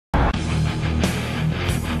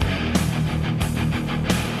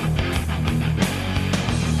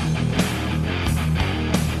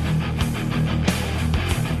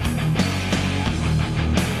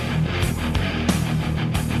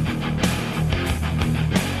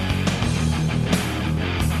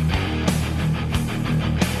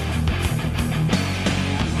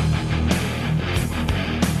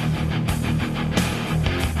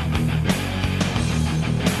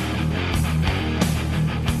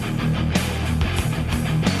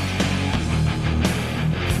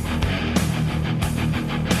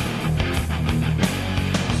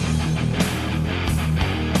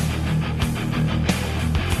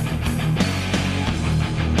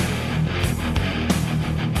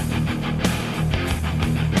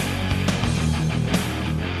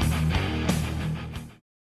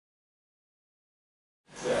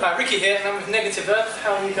Ricky here, and I'm with Negative Earth.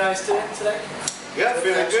 How are you guys doing today? Yeah,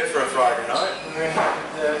 feeling good for a Friday night. We're in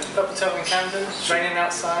the Bowtell in Camden. It's raining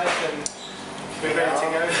outside, and we're ready to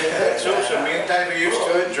go. Yeah, it's awesome. Me and Dave are used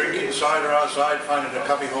to it, drinking cider outside, finding a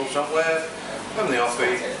cubby hole somewhere, from the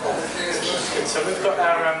offie. So we've got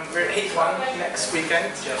our we're at Heat 1 next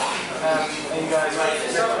weekend. Are you guys ready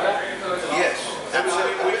for that? Yes.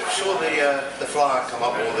 We saw the flyer come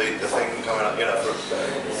up, or the thing coming up, you know,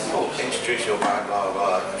 for introduce your band, blah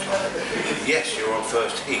blah blah. Yes, you're on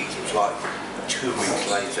first heat. It was like 2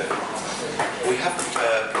 weeks later. We haven't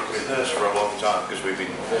rehearsed for a long time because we've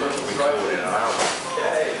been recording an album,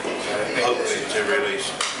 hoping to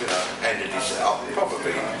release, you know, end of December,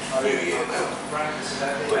 probably New Year now.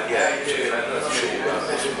 But yeah, it's a bit short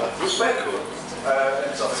notice, but it's very cool.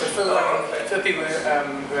 So for people who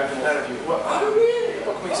haven't heard of you, what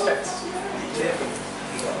can we expect?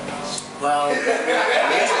 Well,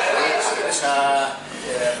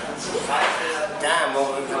 damn, well,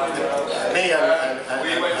 me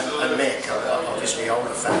and Mick are obviously older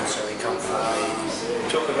fans, so we come from the...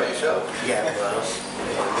 Talk about yourself. Yeah, well,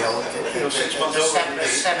 the old... You're 6 months older than me.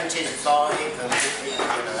 70s vibe and, you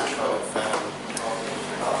know, that kind of...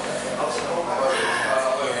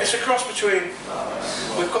 It's a cross between,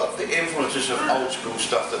 we've got the influences of old school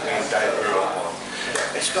stuff that me and Dave grew up on.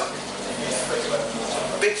 It's got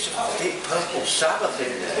bits of Deep Purple Sabbath in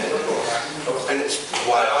there. And it's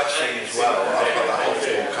why I sing as well. I've got that old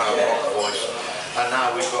school kind of rock voice. And now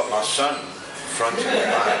we've got my son fronting the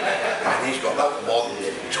band, and he's got that modern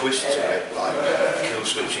twist to it, like Kill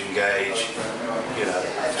Switch Engage, you know.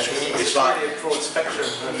 It's like a broad spectrum.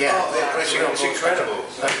 Yeah, it's incredible.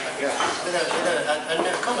 Yeah. With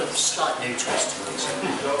a kind of slight new twist to it.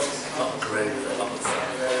 A lot of groove, a lot of,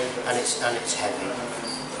 and it's heavy.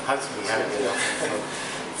 Hopefully heavy enough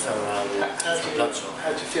for Bloodstock. How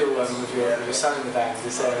do you feel with your son in the band?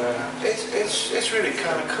 Is there, It's really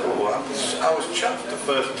kind of cool. I was chuffed the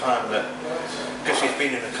first time that, because he's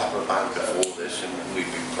been in a couple of bands before this, and we've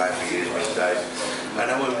been playing for years with Dave, and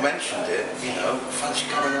then we mentioned it, you know, fancy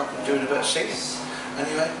coming up and doing a bit of singing. And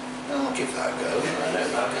he went, oh, I'll give that a go. And then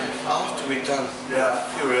after we'd done a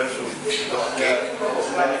few rehearsals, we got a gig,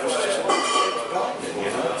 and it was just blinding, you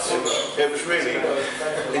know. It was really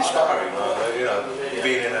inspiring, you know,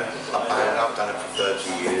 being in a band. I've done it for 30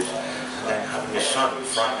 years, and then having your son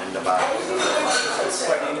fronting the band. it's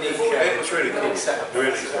quite unique. It was really cool.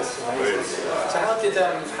 Really cool. Really cool. So how did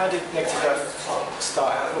Negative Earth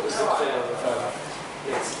start out? What was the core of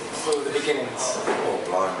what were the beginnings? Oh,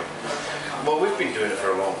 blimey. Well, we've been doing it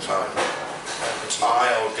for a long time. I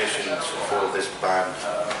auditioned for this band,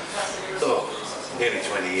 nearly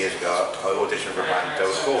 20 years ago. I auditioned for a band. They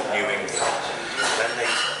were called New England. Then they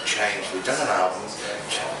changed. They'd done an album.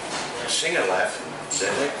 The singer left.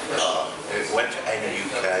 Then it went to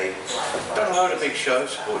NUK. Done a load of big shows.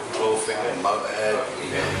 Supported Clawfinger, Motorhead,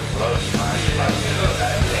 loads of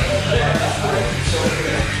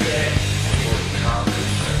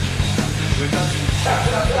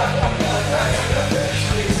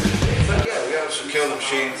but yeah, we also Kill the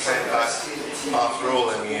Machine came back after all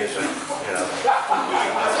them years of, you know,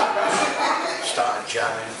 started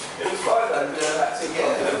jamming. And yeah,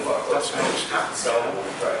 that's how it's happened.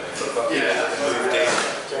 Moved in.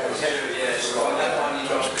 So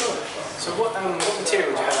it's cool. So what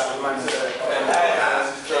material do you have at the moment?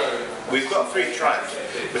 We've got 3 tracks.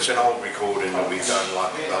 It's an old recording that we've done,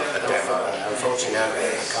 like a demo. Unfortunately, now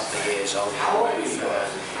we're a couple of years old.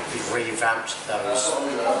 We've revamped those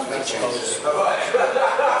pictures.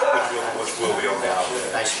 Which will be on the album.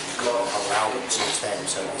 Basically, we've got a whole album since then,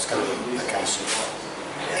 so it's going to be a case of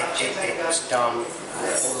it's done.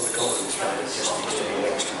 All the recordings done. It just needs to be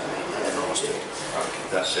mixed and endorsed.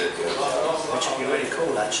 That's it. Yeah. Which would be really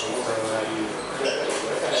cool, actually, for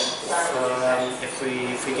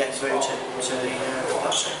if we get through to the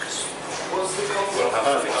Bloodstock. We'll have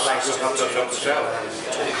perfect place to promote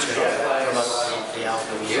the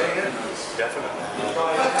album. Yeah, definitely.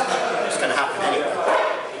 It's going to happen anyway.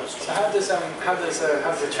 So how does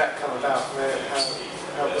the track come about?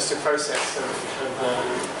 What's the process of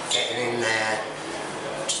getting in there,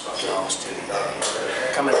 just blasting it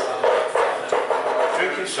there, coming up.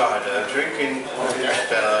 Drinking cider, drinking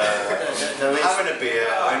having a beer,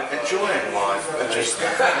 and enjoying life, and just doing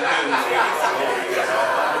we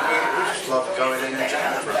just love going in and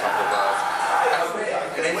jamming for a couple of hours.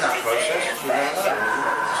 And in that process, you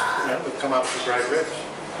know, we've come up with great riffs.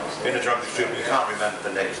 In a drunken stream, we can't remember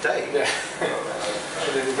the next day. Yeah.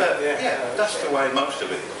 But yeah, that's the way most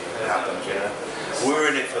of it happens. You know, we're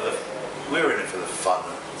in it for the fun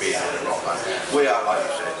of being in a rock band. We are, like you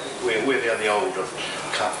said, we're the older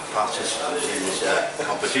couple. participants in this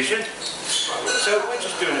competition. So we're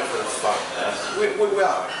just doing it for the fun. We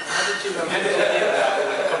are. How did you hear about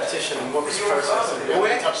the competition? What was the process? Well, we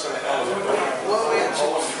touched on it. we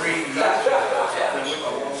entered 3 years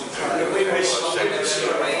ago.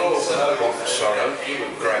 Sorrow,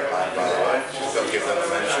 great band by the way. Just got to give them a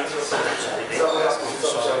mention.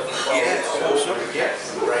 Yeah, awesome. Yeah,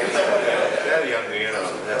 they're younger, you know.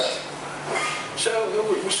 Yeah. So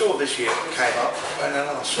we saw this year came up, and then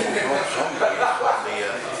I saw Rob Zombie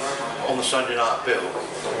on the Sunday night bill,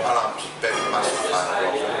 and I'm just a massive fan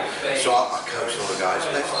of Rob. So I coached all the guys.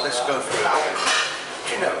 Let's go through it.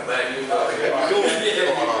 Do you know? We all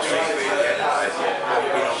put on our CV at the end of the day. I've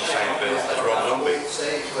been on the same bill as Rob Zombie.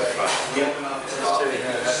 Right. Yeah.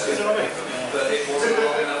 You know what I mean?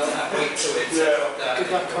 Good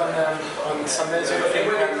luck on Sunday. Is there anything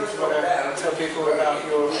you want to tell people about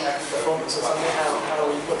your performance or something?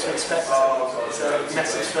 What to expect? It's a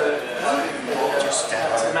message for just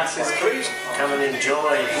masses. Please come and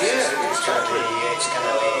enjoy. Yeah. It's going to be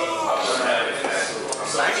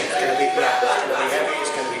banging. It's going to be black. It's going to be heavy.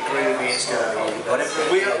 It's going to be groovy. It's going to be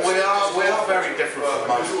whatever. We are very different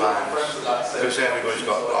from most bands because everybody's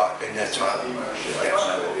got like in their time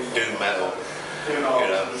doom metal. You know,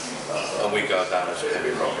 and we go down as heavy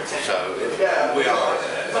rock. So we are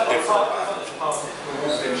a different band.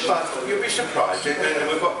 But you'll be surprised.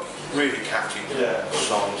 We've got really catchy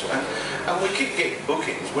songs, and we keep getting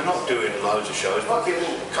bookings. We're not doing loads of shows, but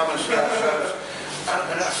people come and see our shows.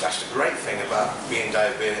 And that's the great thing about me and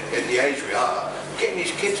Dave being at the age we are, getting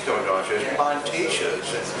these kids going to our shows and buying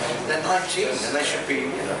t-shirts, and they're 19 and they should be, you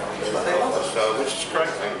know, they love us, so which is a great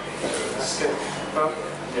thing. That's good. Well,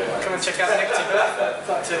 come and check out Nick. I'd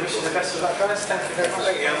like to wish you the best of luck, guys. Thank you very much.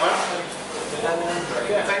 Thank you, man.